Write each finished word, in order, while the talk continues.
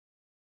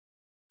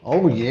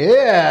Oh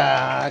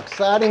yeah,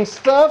 exciting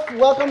stuff.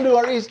 Welcome to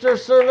our Easter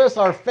service,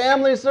 our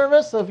family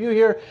service. So if you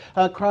hear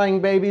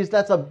crying babies,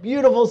 that's a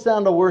beautiful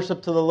sound of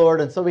worship to the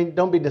Lord. And so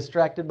don't be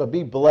distracted, but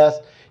be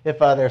blessed if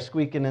they're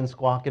squeaking and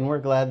squawking. We're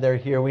glad they're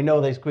here. We know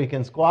they squeak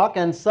and squawk.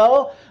 And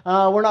so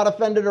we're not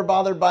offended or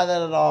bothered by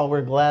that at all.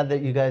 We're glad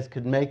that you guys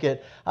could make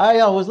it.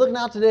 I was looking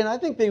out today, and I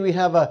think that we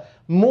have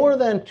more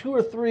than two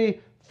or three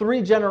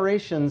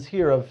generations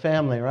here of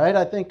family, right?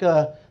 I think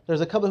there's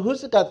a couple.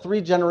 Who's got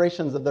 3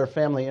 generations of their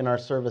family in our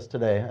service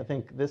today? I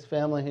think this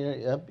family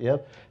here.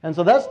 Yep. And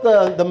so that's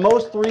the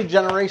most 3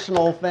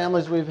 generational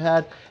families we've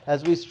had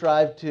as we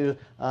strive to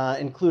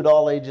include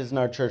all ages in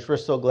our church. We're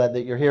so glad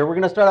that you're here. We're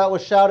going to start out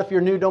with shout. If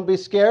you're new, don't be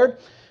scared.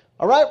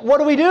 All right, what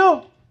do?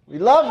 We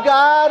love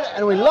God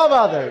and we love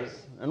others.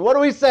 And what do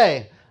we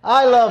say?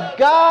 I love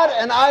God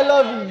and I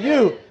love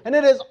you. And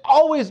it is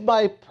always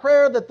my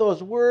prayer that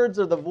those words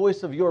are the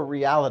voice of your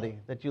reality,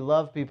 that you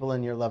love people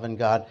and you're loving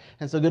God.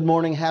 And so good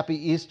morning, happy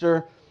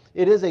Easter.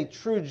 It is a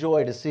true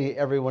joy to see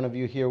every one of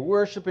you here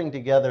worshiping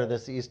together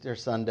this Easter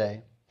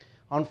Sunday.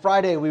 On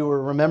Friday, we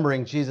were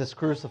remembering Jesus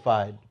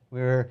crucified.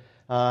 We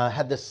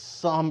had this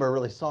somber,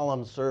 really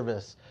solemn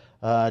service.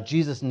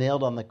 Jesus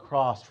nailed on the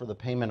cross for the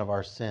payment of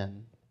our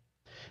sin.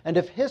 And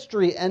if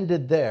history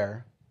ended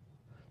there,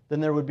 then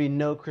there would be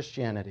no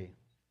Christianity.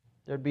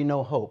 There'd be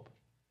no hope.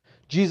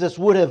 Jesus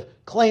would have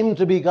claimed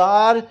to be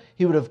God.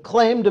 He would have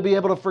claimed to be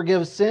able to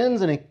forgive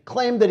sins, and he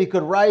claimed that he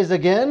could rise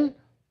again.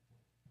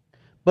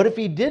 But if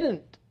he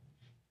didn't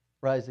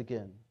rise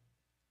again,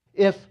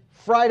 if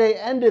Friday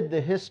ended the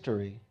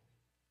history,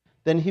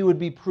 then he would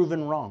be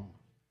proven wrong.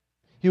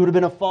 He would have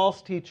been a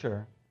false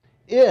teacher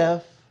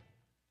if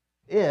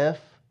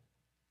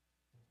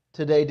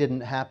today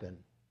didn't happen.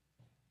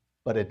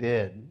 But it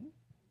did.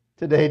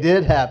 Today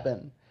did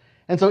happen.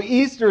 And so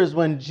Easter is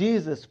when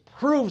Jesus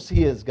proves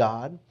he is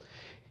God,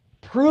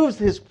 proves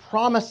his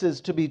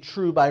promises to be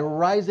true by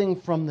rising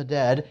from the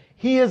dead.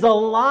 He is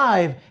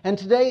alive, and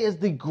today is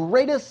the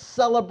greatest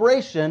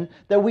celebration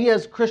that we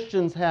as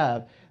Christians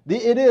have.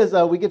 It is,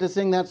 we get to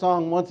sing that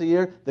song once a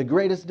year, the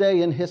greatest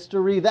day in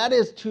history. That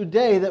is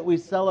today that we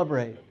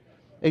celebrate,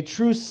 a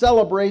true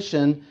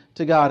celebration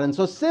to God. And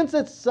so since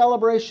it's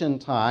celebration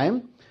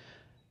time,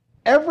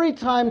 every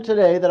time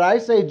today that I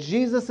say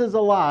Jesus is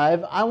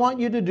alive, I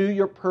want you to do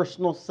your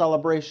personal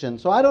celebration.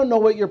 So I don't know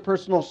what your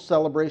personal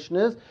celebration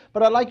is,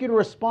 but I'd like you to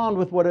respond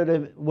with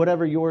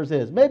whatever yours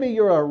is. Maybe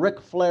you're a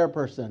Ric Flair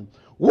person.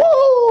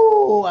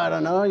 Whoa! I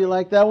don't know. You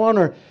like that one?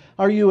 Or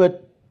are you a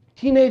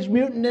Teenage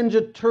Mutant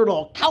Ninja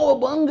Turtle?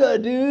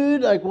 Cowabunga,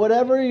 dude! Like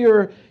whatever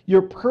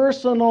your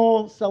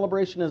personal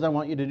celebration is, I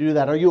want you to do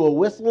that. Are you a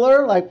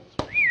whistler? Like,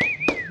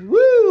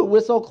 woo,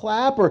 whistle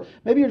clap, or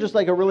maybe you're just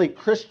like a really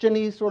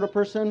Christian-y sort of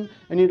person,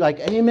 and you're like,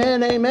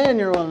 amen, amen,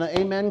 you're on the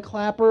amen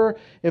clapper.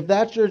 If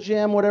that's your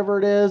jam, whatever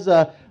it is,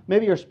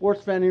 maybe you're a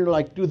sports fan and you're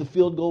like, do the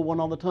field goal one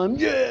all the time,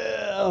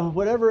 yeah,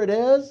 whatever it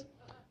is.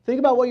 Think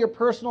about what your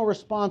personal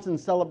response and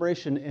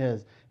celebration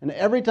is. And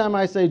every time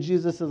I say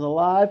Jesus is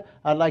alive,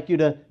 I'd like you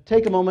to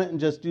take a moment and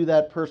just do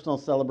that personal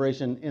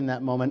celebration in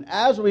that moment.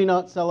 As we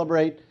not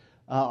celebrate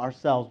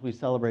ourselves, we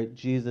celebrate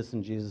Jesus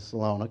and Jesus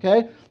alone,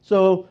 okay?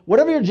 So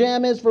whatever your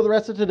jam is for the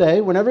rest of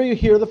today, whenever you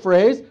hear the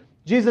phrase,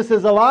 Jesus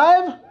is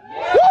alive,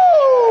 yeah!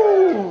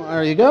 Woo!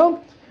 There you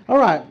go. All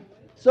right,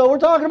 so we're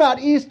talking about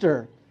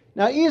Easter.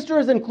 Now, Easter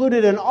is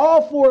included in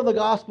all 4 of the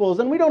Gospels,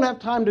 and we don't have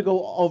time to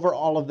go over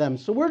all of them.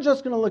 So we're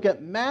just going to look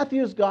at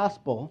Matthew's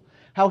Gospel,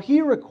 how he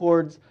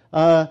records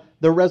the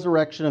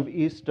resurrection of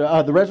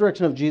Easter, the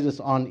resurrection of Jesus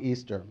on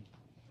Easter.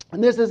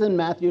 And this is in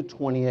Matthew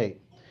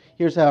 28.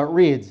 Here's how it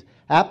reads.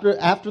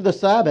 After the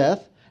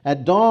Sabbath,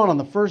 at dawn on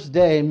the first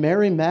day,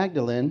 Mary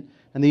Magdalene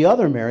and the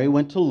other Mary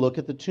went to look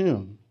at the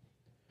tomb.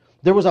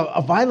 There was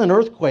a violent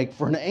earthquake,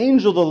 for an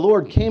angel of the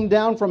Lord came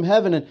down from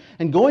heaven,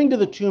 and going to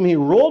the tomb, he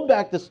rolled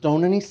back the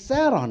stone and he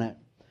sat on it.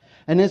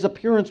 And his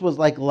appearance was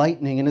like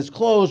lightning, and his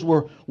clothes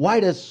were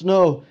white as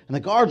snow. And the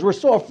guards were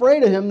so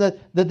afraid of him that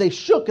they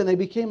shook and they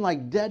became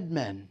like dead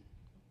men.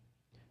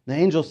 The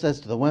angel says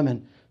to the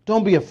women,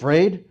 "Don't be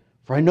afraid,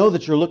 for I know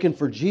that you're looking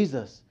for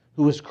Jesus,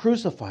 who was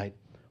crucified.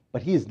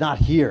 But he is not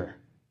here.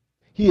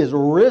 He is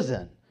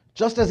risen,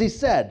 just as he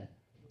said.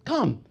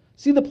 Come,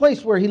 see the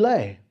place where he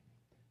lay.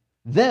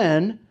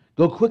 Then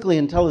go quickly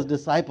and tell his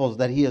disciples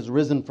that he has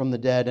risen from the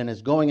dead and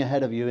is going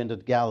ahead of you into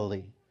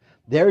Galilee.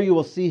 There you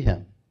will see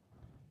him.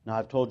 Now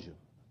I've told you."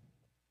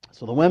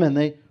 So the women,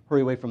 they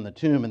hurry away from the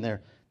tomb, and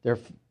they're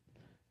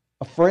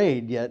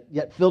afraid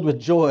yet filled with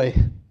joy,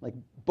 like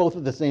both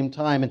at the same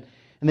time. And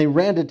they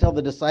ran to tell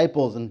the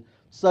disciples, and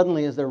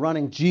suddenly, as they're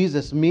running,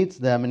 Jesus meets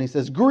them, and he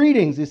says,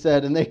 "Greetings," he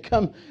said. And they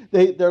come,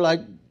 they're like,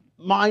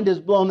 mind is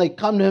blown. They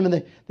come to him,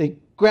 and they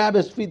grab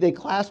his feet, they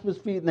clasp his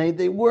feet, and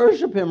they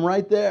worship him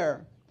right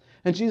there.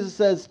 And Jesus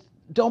says,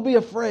 "Don't be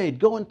afraid.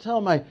 Go and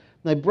tell my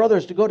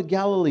brothers to go to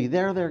Galilee.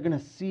 There they're going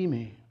to see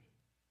me."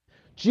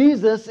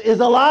 Jesus is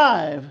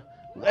alive.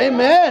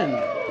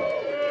 Amen.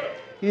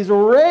 He's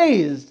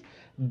raised.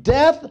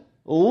 Death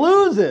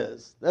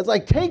loses. That's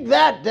like, take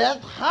that,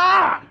 death.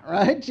 Ha!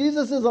 Right?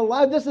 Jesus is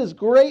alive. This is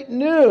great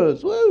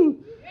news.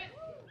 Woo!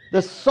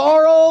 The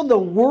sorrow, the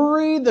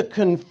worry, the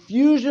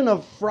confusion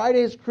of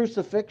Friday's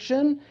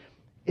crucifixion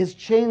is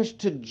changed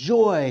to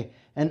joy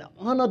and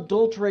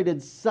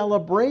unadulterated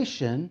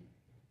celebration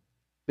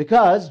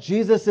because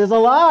Jesus is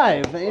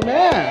alive.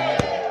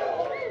 Amen.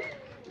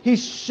 He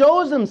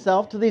shows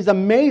himself to these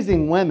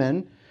amazing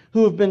women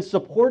who have been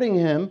supporting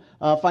him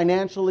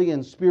financially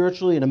and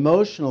spiritually and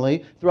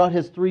emotionally throughout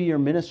his 3-year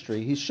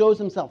ministry. He shows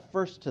himself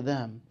first to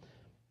them.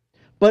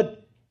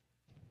 But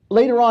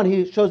later on,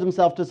 he shows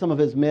himself to some of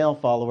his male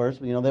followers.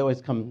 They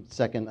always come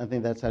second. I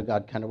think that's how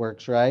God kind of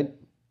works, right?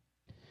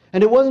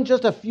 And it wasn't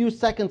just a few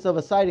seconds of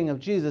a sighting of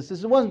Jesus.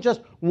 It wasn't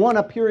just one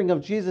appearing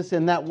of Jesus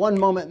in that one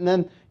moment and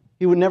then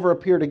he would never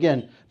appear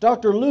again.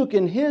 Dr. Luke,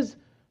 in his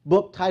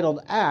book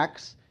titled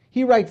Acts,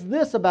 he writes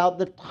this about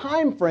the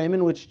time frame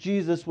in which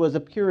Jesus was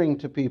appearing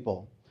to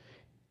people.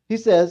 He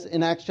says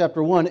in Acts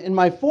chapter 1, "In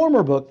my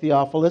former book,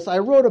 Theophilus, I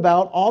wrote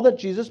about all that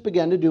Jesus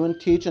began to do and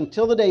teach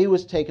until the day he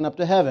was taken up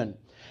to heaven,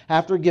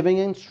 after giving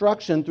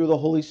instruction through the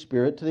Holy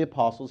Spirit to the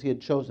apostles he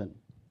had chosen.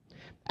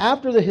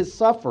 After his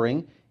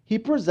suffering, he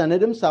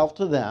presented himself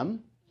to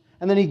them,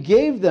 and then he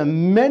gave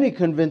them many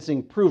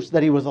convincing proofs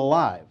that he was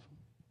alive.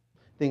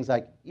 Things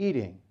like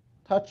eating,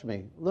 touch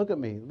me, look at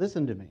me,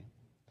 listen to me.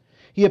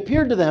 He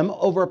appeared to them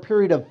over a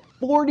period of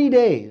 40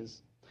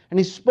 days, and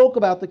he spoke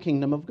about the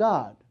kingdom of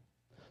God."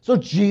 So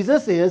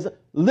Jesus is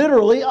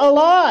literally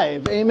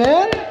alive.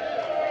 Amen?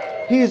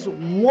 He's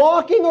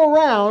walking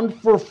around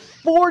for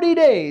 40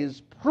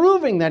 days,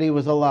 proving that he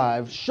was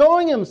alive,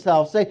 showing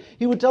himself.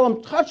 He would tell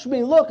them, touch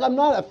me, look, I'm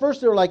not. At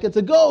first they were like, it's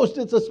a ghost,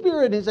 it's a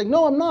spirit. And he's like,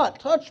 no, I'm not,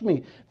 touch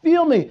me,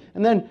 feel me.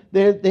 And then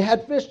they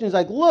had fish, and he's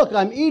like, look,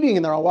 I'm eating.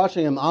 And they're all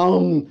watching him,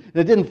 and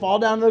it didn't fall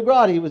down to the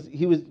ground. He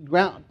was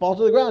fall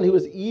to the ground. He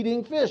was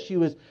eating fish. He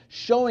was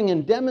showing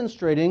and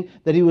demonstrating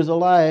that he was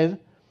alive,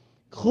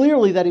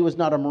 clearly that he was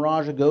not a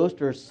mirage, a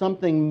ghost, or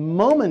something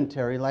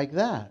momentary like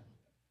that.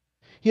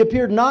 He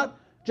appeared not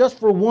just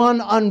for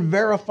one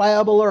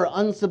unverifiable or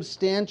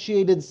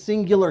unsubstantiated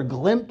singular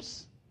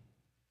glimpse.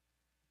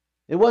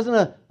 It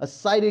wasn't a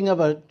sighting of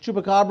a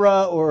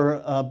chupacabra or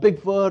a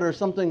Bigfoot or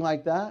something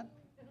like that.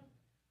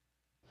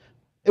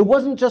 It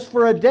wasn't just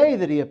for a day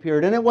that he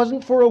appeared, and it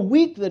wasn't for a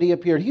week that he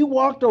appeared. He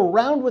walked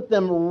around with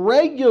them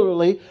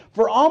regularly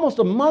for almost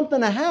a month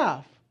and a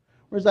half.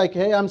 Where he's like,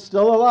 hey, I'm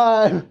still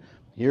alive.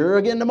 Here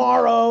again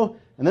tomorrow.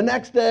 And the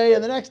next day,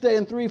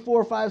 and 3,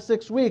 4, 5,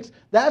 6 weeks.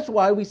 That's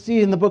why we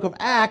see in the book of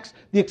Acts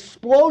the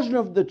explosion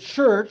of the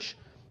church.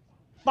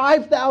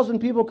 5,000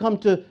 people come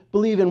to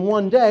believe in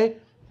one day,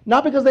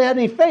 not because they had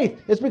any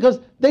faith. It's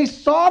because they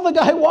saw the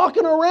guy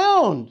walking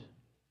around.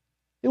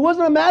 It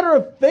wasn't a matter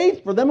of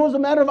faith for them. It was a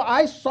matter of,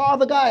 I saw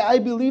the guy. I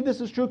believe this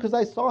is true because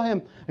I saw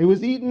him. He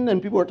was eating,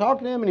 and people were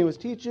talking to him, and he was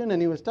teaching,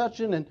 and he was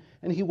touching,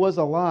 and he was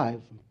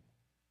alive.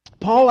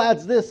 Paul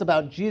adds this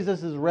about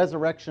Jesus'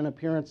 resurrection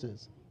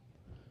appearances.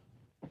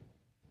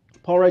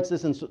 Paul writes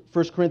this in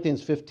 1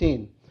 Corinthians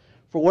 15.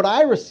 "For what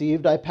I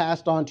received, I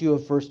passed on to you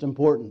of first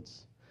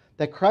importance,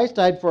 that Christ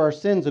died for our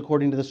sins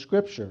according to the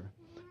Scripture,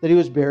 that he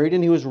was buried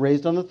and he was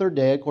raised on the third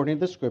day according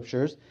to the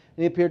Scriptures,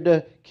 and he appeared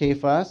to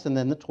Cephas and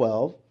then the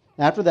 12.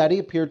 After that, he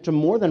appeared to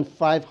more than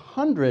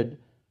 500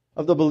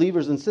 of the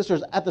believers and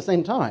sisters at the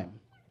same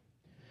time.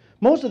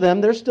 Most of them,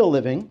 they're still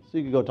living, so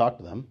you could go talk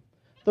to them,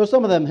 though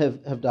some of them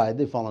have died,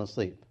 they've fallen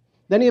asleep.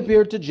 Then he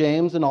appeared to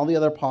James and all the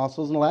other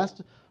apostles, and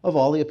last of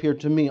all, he appeared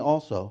to me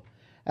also,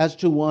 as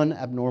to one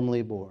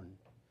abnormally born."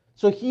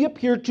 So he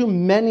appeared to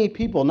many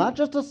people, not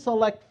just a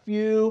select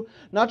few,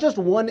 not just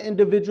one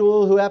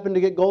individual who happened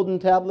to get golden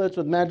tablets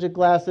with magic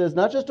glasses,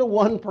 not just to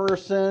one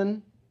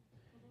person.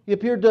 He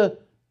appeared to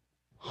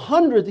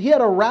hundreds. He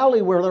had a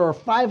rally where there were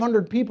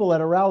 500 people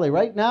at a rally.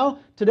 Right now,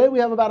 today we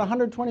have about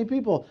 120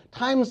 people.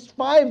 Times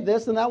 5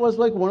 this, and that was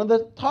like one of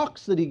the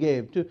talks that he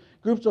gave to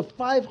groups of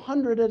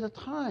 500 at a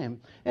time,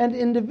 and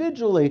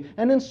individually,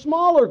 and in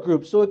smaller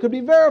groups, so it could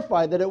be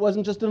verified that it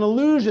wasn't just an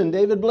illusion,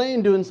 David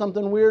Blaine doing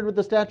something weird with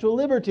the Statue of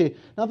Liberty.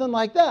 Nothing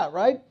like that,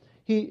 right?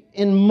 He,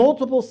 in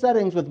multiple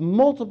settings with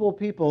multiple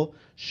people,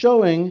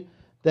 showing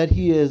that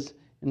he is,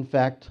 in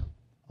fact,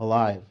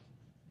 alive.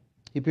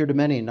 He appeared to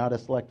many, not a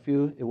select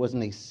few. It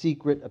wasn't a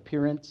secret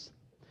appearance.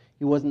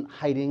 He wasn't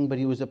hiding, but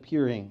he was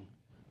appearing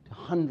to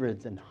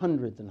hundreds and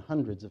hundreds and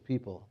hundreds of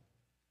people,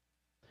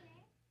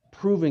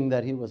 proving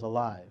that he was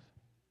alive.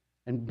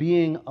 And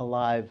being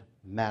alive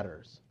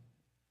matters.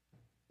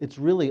 It's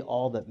really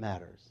all that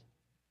matters,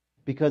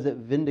 because it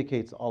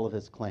vindicates all of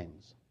his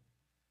claims.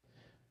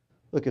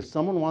 Look, if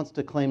someone wants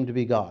to claim to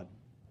be God,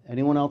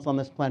 anyone else on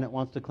this planet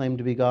wants to claim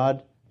to be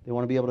God, they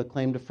want to be able to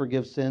claim to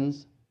forgive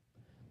sins,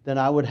 then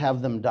I would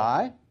have them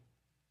die,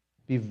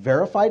 be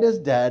verified as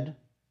dead,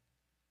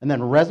 and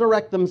then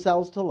resurrect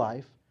themselves to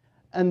life,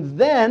 and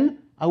then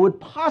I would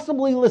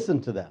possibly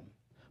listen to them.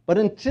 But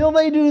until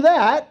they do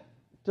that,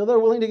 until they're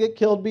willing to get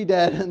killed, be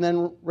dead, and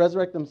then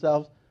resurrect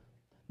themselves,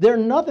 they're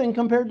nothing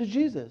compared to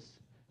Jesus,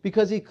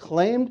 because he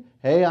claimed,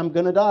 hey, I'm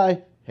going to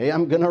die, hey,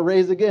 I'm going to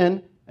raise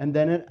again, and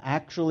then it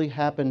actually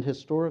happened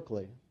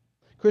historically.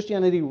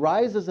 Christianity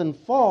rises and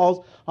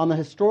falls on the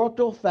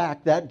historical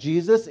fact that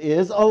Jesus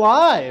is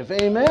alive.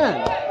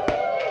 Amen.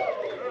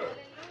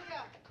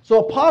 So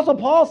Apostle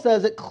Paul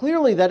says it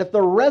clearly that if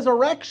the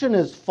resurrection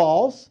is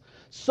false,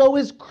 so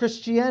is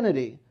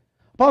Christianity.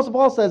 Apostle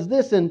Paul says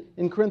this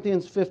in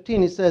Corinthians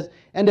 15. He says,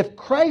 "And if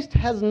Christ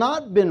has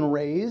not been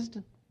raised,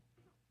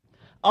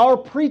 our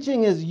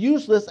preaching is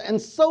useless,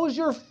 and so is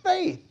your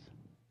faith."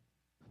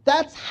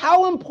 That's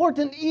how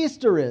important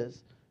Easter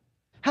is.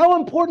 How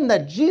important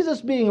that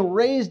Jesus being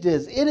raised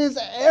is. It is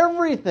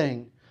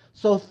everything.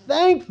 So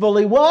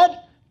thankfully,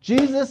 what?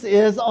 Jesus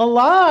is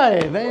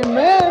alive.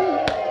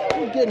 Amen.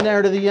 We're getting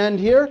there to the end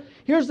here.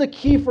 Here's the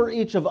key for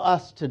each of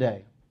us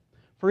today.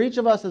 For each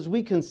of us, as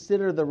we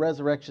consider the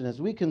resurrection,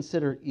 as we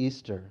consider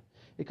Easter,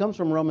 it comes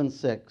from Romans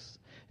 6.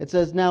 It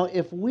says, "Now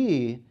if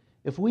we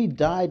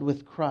died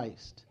with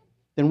Christ,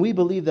 then we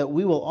believe that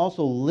we will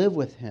also live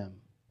with him.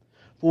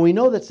 For we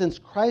know that since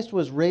Christ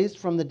was raised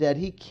from the dead,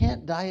 he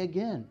can't die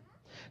again.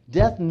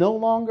 Death no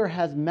longer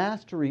has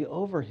mastery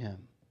over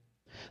him.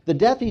 The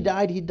death he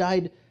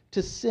died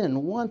to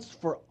sin once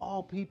for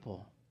all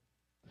people.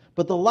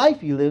 But the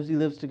life he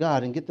lives to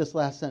God." And get this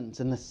last sentence.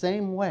 "In the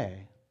same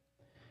way,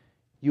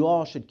 you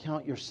all should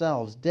count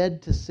yourselves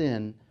dead to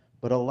sin,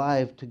 but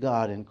alive to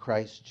God in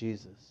Christ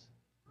Jesus."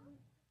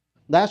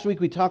 Last week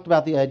we talked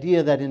about the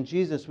idea that in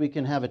Jesus we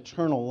can have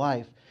eternal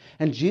life.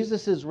 And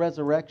Jesus'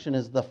 resurrection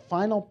is the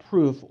final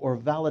proof or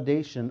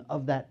validation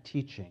of that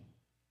teaching.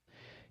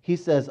 He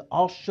says,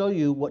 "I'll show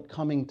you what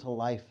coming to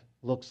life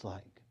looks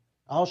like.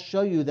 I'll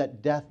show you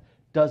that death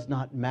does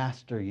not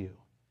master you.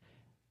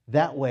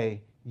 That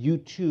way, you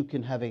too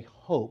can have a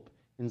hope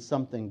in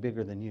something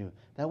bigger than you.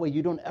 That way,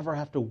 you don't ever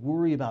have to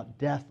worry about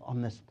death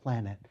on this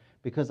planet,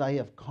 because I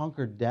have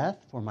conquered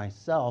death for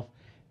myself."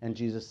 And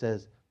Jesus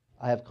says,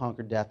 "I have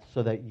conquered death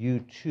so that you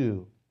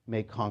too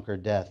may conquer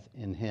death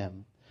in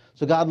him."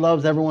 So God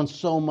loves everyone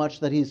so much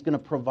that he's going to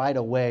provide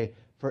a way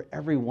for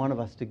every one of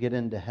us to get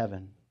into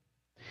heaven.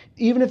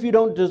 Even if you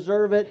don't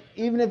deserve it,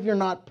 even if you're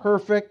not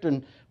perfect,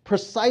 and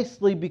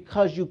precisely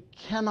because you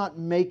cannot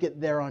make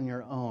it there on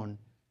your own,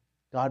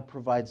 God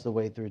provides the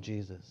way through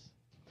Jesus.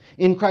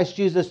 In Christ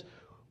Jesus,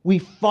 we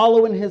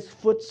follow in his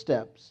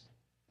footsteps,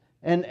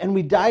 and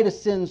we die to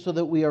sin so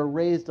that we are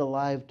raised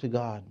alive to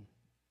God.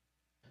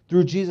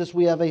 Through Jesus,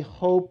 we have a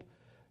hope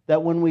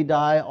that when we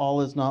die,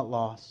 all is not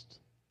lost.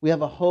 We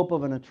have a hope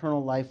of an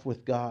eternal life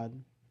with God.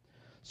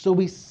 So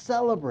we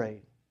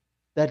celebrate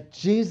that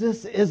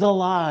Jesus is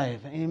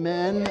alive.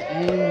 Amen.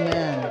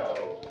 Amen.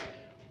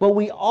 But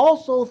we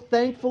also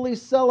thankfully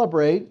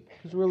celebrate,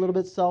 because we're a little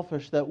bit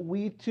selfish, that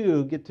we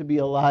too get to be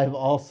alive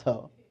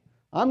also.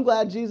 I'm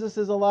glad Jesus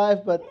is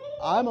alive, but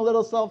I'm a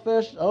little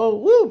selfish. Oh,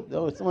 woo!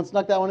 Oh, someone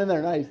snuck that one in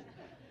there. Nice.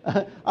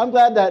 I'm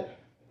glad that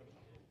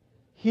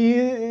he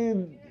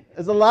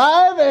is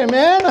alive.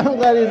 Amen. I'm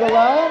glad he's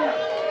alive.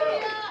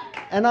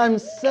 And I'm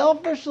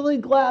selfishly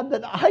glad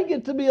that I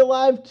get to be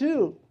alive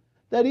too.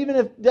 That even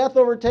if death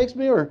overtakes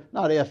me, or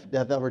not if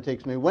death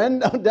overtakes me, when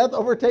death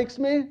overtakes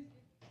me,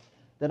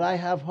 that I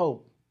have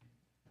hope.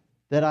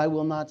 That I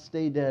will not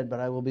stay dead, but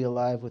I will be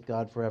alive with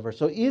God forever.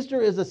 So Easter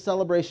is a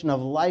celebration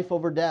of life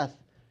over death.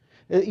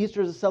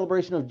 Easter is a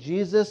celebration of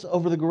Jesus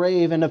over the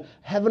grave and of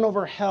heaven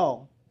over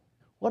hell.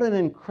 What an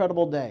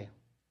incredible day.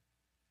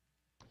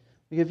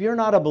 If you're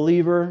not a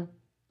believer,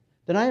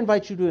 then I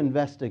invite you to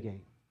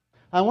investigate.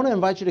 I want to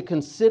invite you to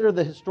consider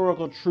the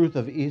historical truth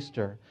of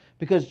Easter,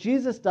 because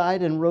Jesus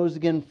died and rose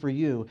again for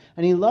you,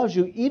 and he loves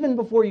you even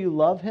before you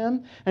love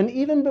him, and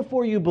even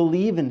before you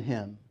believe in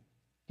him.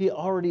 He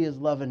already is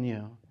loving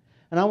you.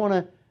 And I want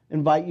to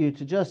invite you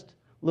to just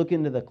look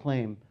into the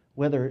claim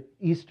whether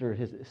Easter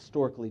is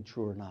historically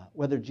true or not,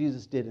 whether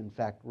Jesus did in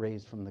fact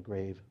raise from the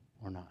grave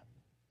or not.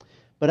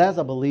 But as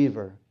a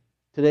believer,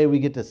 today we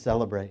get to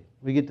celebrate.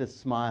 We get to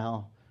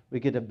smile. We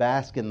get to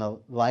bask in the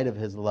light of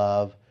his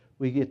love.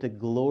 We get to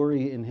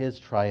glory in his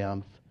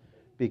triumph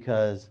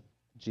because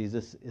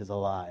Jesus is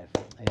alive.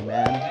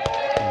 Amen.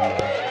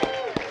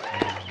 Amen.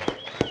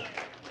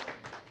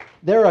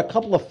 There are a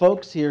couple of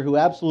folks here who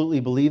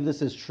absolutely believe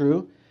this is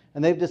true,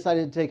 and they've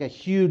decided to take a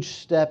huge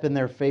step in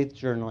their faith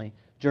journey,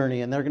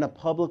 and they're going to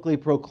publicly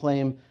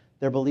proclaim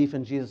their belief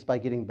in Jesus by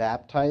getting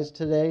baptized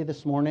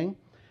this morning.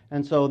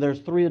 And so there's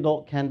 3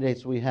 adult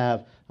candidates we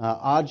have.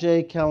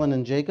 Ajay, Kellen,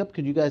 and Jacob.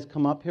 Could you guys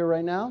come up here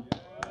right now?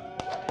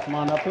 Come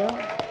on up here.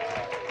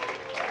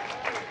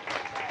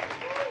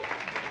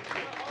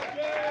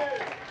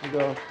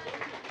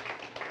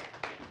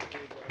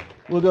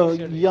 We'll go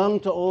young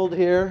to old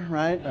here,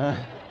 right?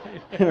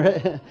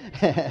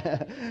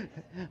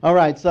 All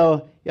right,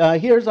 so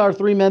here's our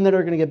 3 men that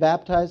are going to get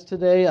baptized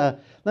today.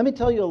 Let me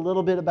tell you a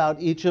little bit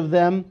about each of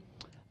them.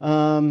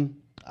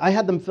 I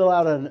had them fill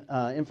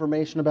out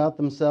information about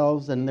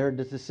themselves and their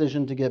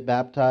decision to get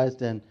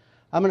baptized, and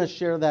I'm going to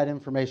share that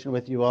information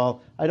with you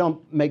all. I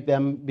don't make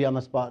them be on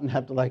the spot and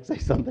have to say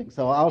something,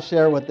 so I'll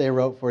share what they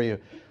wrote for you.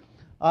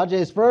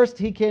 Ajay's first.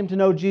 He came to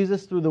know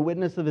Jesus through the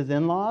witness of his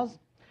in-laws,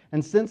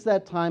 and since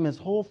that time, his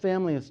whole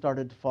family has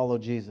started to follow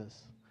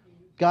Jesus.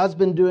 God's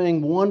been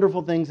doing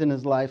wonderful things in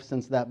his life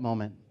since that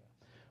moment.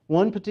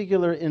 One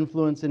particular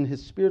influence in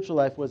his spiritual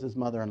life was his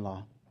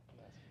mother-in-law.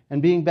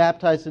 And being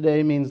baptized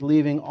today means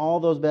leaving all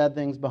those bad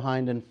things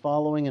behind and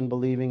following and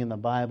believing in the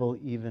Bible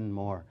even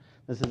more.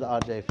 This is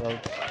Ajay,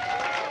 folks.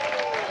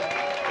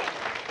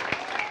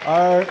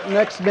 Our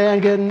next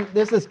man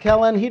this is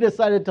Kellen. He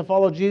decided to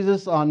follow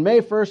Jesus on May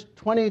 1st,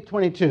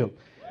 2022.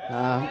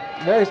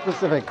 Very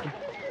specific.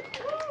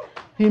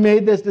 He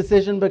made this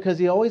decision because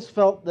he always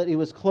felt that he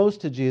was close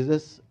to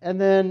Jesus. And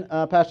then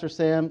Pastor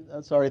Sam,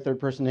 third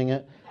personing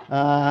it,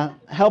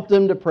 helped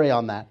him to pray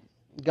on that.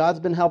 God's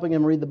been helping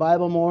him read the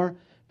Bible more,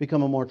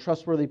 become a more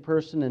trustworthy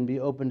person, and be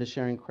open to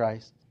sharing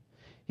Christ.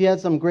 He had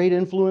some great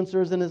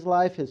influencers in his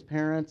life, his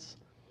parents,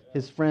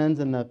 his friends,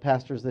 and the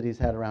pastors that he's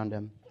had around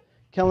him.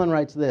 Kellen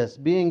writes this: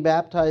 being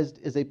baptized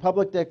is a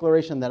public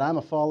declaration that I'm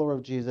a follower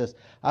of Jesus.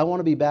 I want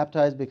to be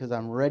baptized because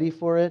I'm ready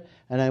for it,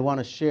 and I want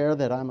to share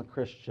that I'm a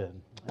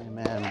Christian.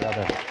 Amen,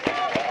 brother.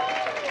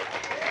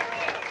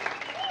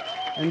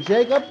 And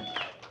Jacob,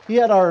 he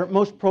had our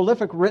most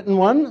prolific written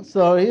one,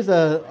 so he's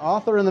an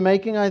author in the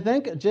making, I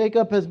think.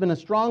 Jacob has been a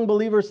strong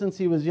believer since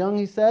he was young,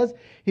 he says.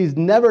 He's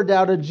never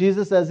doubted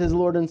Jesus as his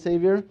Lord and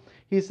Savior.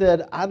 He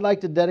said, I'd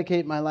like to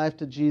dedicate my life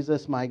to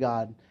Jesus, my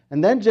God.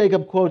 And then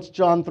Jacob quotes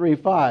John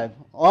 3:5.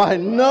 Oh, I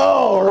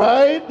know,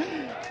 right?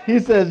 He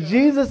says,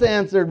 Jesus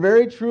answered,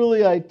 very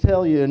truly I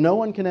tell you, no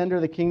one can enter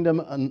the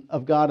kingdom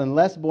of God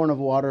unless born of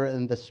water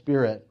and the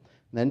Spirit.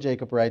 And then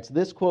Jacob writes,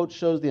 this quote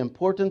shows the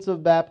importance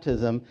of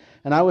baptism,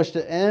 and I wish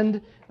to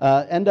end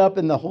up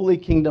in the holy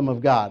kingdom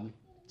of God.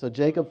 So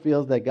Jacob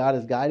feels that God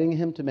is guiding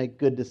him to make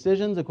good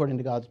decisions according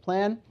to God's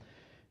plan.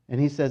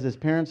 And he says his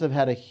parents have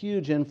had a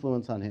huge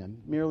influence on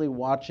him. Merely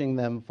watching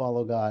them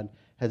follow God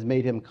has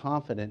made him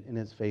confident in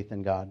his faith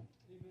in God.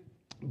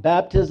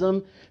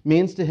 Baptism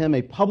means to him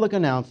a public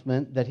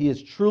announcement that he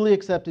has truly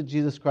accepted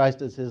Jesus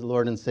Christ as his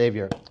Lord and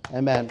Savior.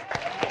 Amen.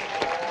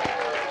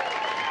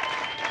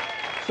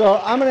 So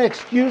I'm going to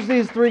excuse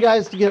these three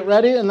guys to get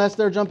ready unless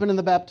they're jumping in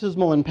the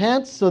baptismal in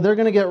pants. So they're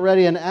going to get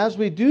ready. And as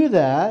we do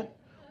that,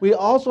 we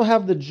also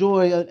have the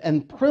joy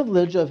and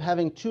privilege of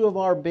having two of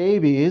our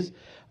babies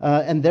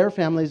and their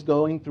families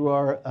going through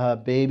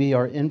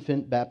our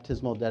infant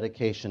baptismal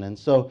dedication. And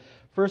so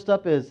first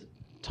up is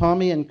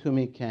Tommy and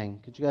Kumi Kang.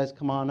 Could you guys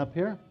come on up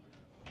here?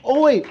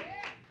 Oh, wait.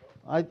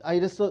 I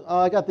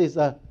got these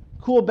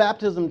cool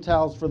baptism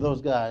towels for those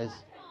guys.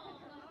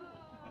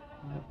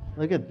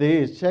 Look at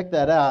these. Check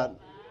that out.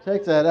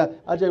 Check that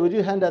out. Ajay, would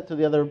you hand that to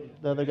the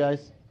other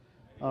guys?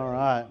 All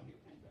right.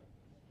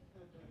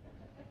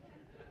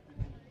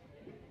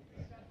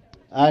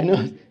 I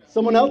know.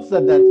 Someone else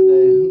said that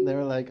today. They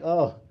were like,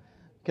 oh,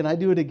 can I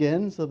do it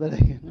again?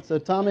 So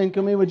Tommy and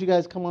Kumi, would you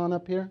guys come on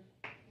up here?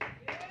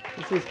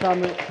 This is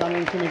Tommy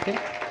and Kumi King.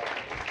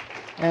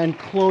 And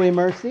Chloe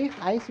Mercy.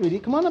 Hi, sweetie.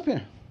 Come on up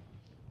here.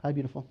 Hi,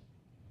 beautiful.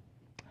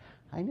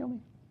 Hi,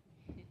 Naomi.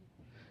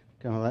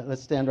 Come on,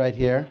 let's stand right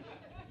here.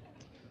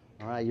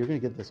 All right, you're going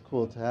to get this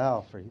cool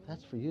towel for you.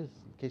 That's for you, in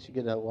case you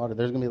get out water.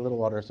 There's going to be a little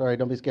water. Sorry,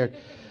 don't be scared.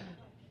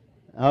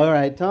 All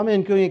right, Tommy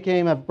and Kumi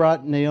King have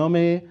brought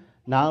Naomi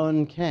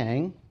Naun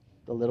Kang,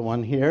 the little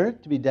one here,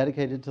 to be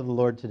dedicated to the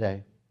Lord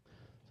today.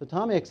 So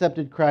Tommy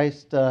accepted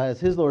Christ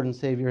as his Lord and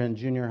Savior in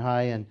junior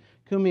high, and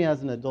Kumi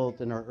as an adult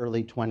in her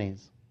early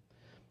 20s.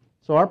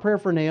 So our prayer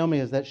for Naomi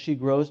is that she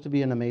grows to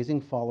be an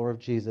amazing follower of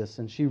Jesus,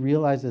 and she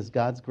realizes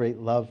God's great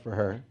love for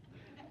her.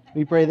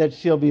 We pray that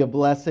she'll be a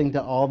blessing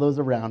to all those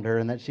around her,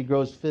 and that she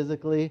grows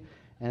physically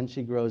and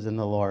she grows in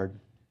the Lord.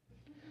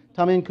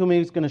 Tommy and Kumi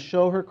is going to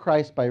show her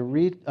Christ by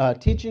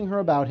teaching her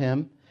about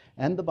him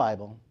and the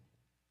Bible,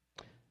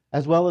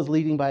 as well as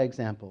leading by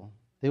example.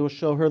 They will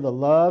show her the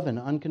love and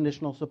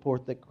unconditional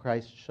support that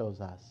Christ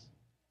shows us.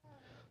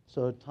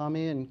 So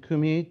Tommy and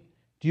Kumi,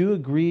 do you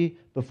agree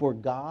before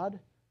God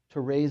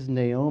to raise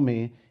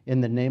Naomi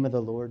in the name of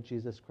the Lord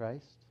Jesus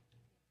Christ?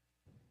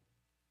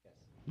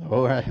 Yes.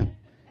 All right.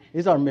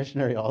 He's our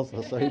missionary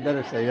also, so he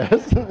better say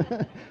yes.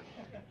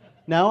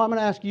 Now I'm going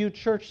to ask you,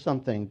 church,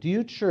 something. Do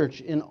you, church,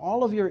 in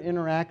all of your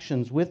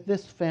interactions with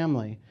this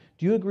family,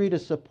 do you agree to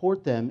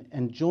support them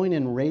and join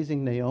in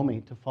raising Naomi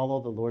to follow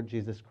the Lord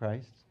Jesus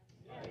Christ?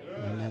 Yes.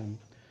 Amen.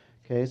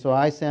 Okay, so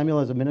I, Samuel,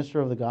 as a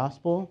minister of the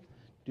gospel,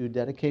 do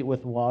dedicate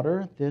with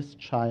water this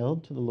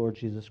child to the Lord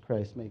Jesus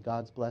Christ. May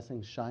God's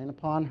blessings shine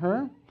upon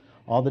her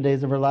all the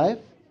days of her life.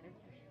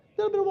 A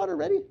little bit of water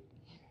ready? In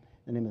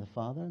the name of the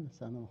Father, and the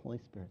Son, and the Holy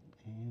Spirit.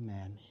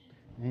 Amen.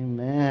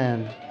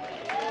 Amen.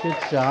 Good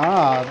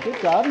job.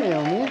 Good job,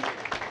 Naomi.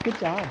 Good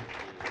job.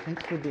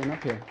 Thanks for being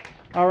up here.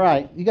 All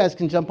right, you guys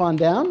can jump on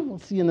down. We'll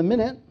see you in a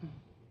minute.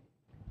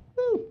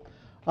 Woo.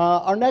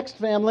 Our next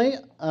family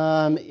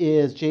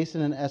is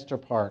Jason and Esther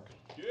Park.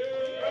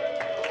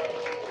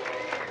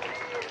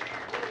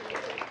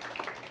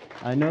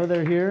 I know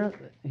they're here.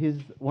 This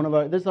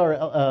is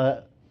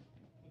our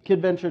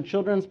Kid Venture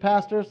Children's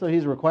pastor, so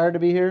he's required to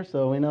be here.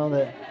 So we know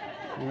that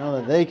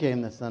they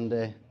came this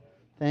Sunday.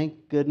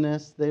 Thank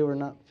goodness they were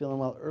not feeling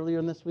well earlier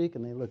in this week,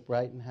 and they look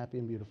bright and happy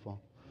and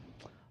beautiful.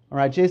 All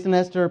right, Jason and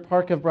Esther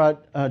Park have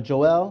brought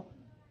Joel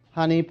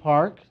Honey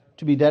Park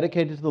to be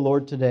dedicated to the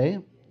Lord today.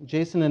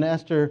 Jason and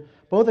Esther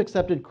Both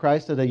accepted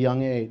Christ at a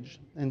young age.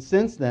 And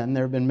since then,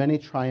 there have been many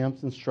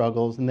triumphs and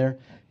struggles, and they're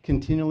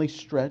continually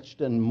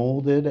stretched and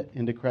molded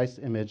into Christ's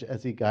image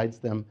as he guides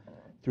them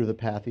through the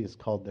path he has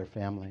called their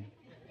family.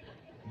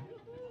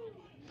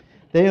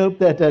 They hope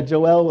that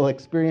Joelle will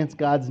experience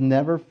God's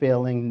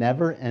never-failing,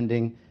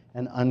 never-ending,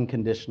 and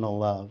unconditional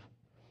love.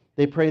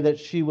 They pray that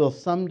she will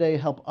someday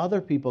help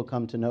other people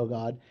come to know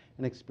God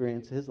and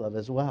experience his love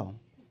as well.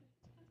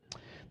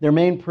 Their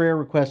main prayer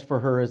request for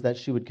her is that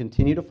she would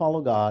continue to follow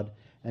God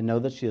and know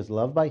that she is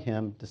loved by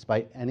him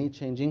despite any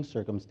changing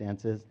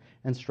circumstances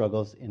and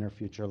struggles in her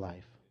future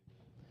life.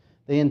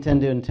 They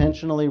intend to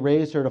intentionally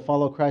raise her to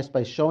follow Christ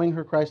by showing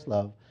her Christ's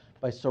love,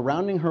 by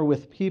surrounding her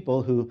with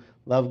people who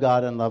love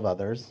God and love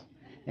others,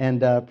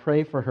 and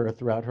pray for her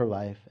throughout her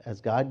life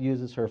as God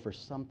uses her for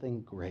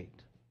something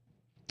great.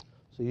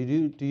 So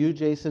do you,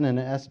 Jason and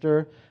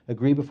Esther,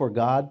 agree before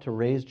God to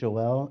raise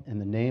Joelle in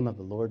the name of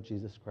the Lord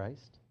Jesus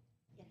Christ?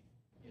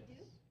 Yes.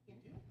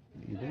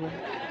 You do?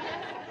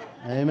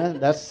 Amen.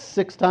 That's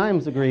 6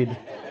 times agreed.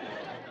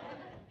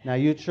 Now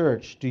you,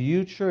 church, do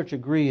you, church,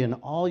 agree in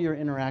all your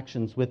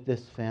interactions with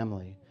this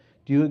family?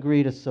 Do you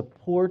agree to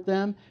support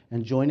them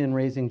and join in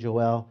raising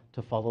Joelle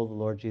to follow the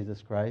Lord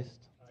Jesus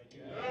Christ?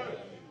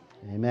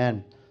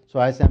 Amen. So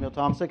I, Samuel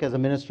Tomsick, as a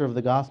minister of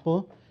the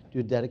gospel,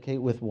 do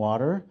dedicate with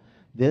water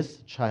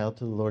this child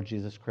to the Lord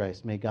Jesus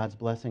Christ. May God's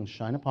blessings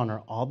shine upon her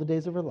all the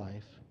days of her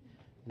life.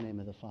 In the name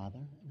of the Father,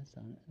 and the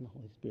Son, and the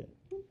Holy Spirit.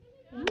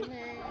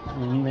 Amen.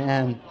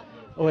 Amen.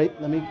 Oh, wait,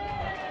 let me...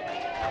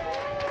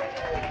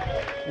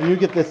 And you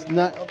get this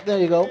nut. Oh, there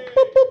you go.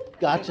 Boop, boop.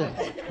 Gotcha.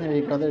 There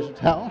you go. There's your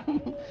towel.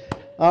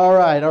 All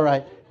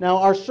right. Now,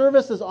 our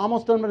service is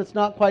almost done, but it's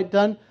not quite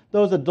done.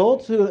 Those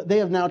adults they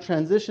have now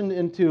transitioned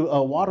into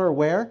water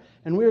wear,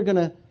 and we are going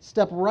to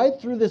step right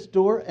through this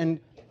door and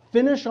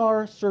finish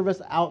our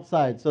service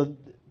outside. So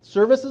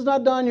service is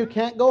not done. You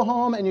can't go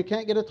home, and you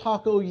can't get a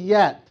taco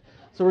yet.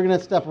 So we're going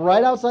to step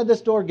right outside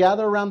this door,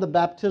 gather around the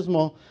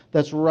baptismal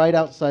that's right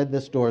outside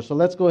this door. So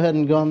let's go ahead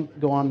and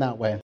go on that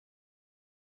way.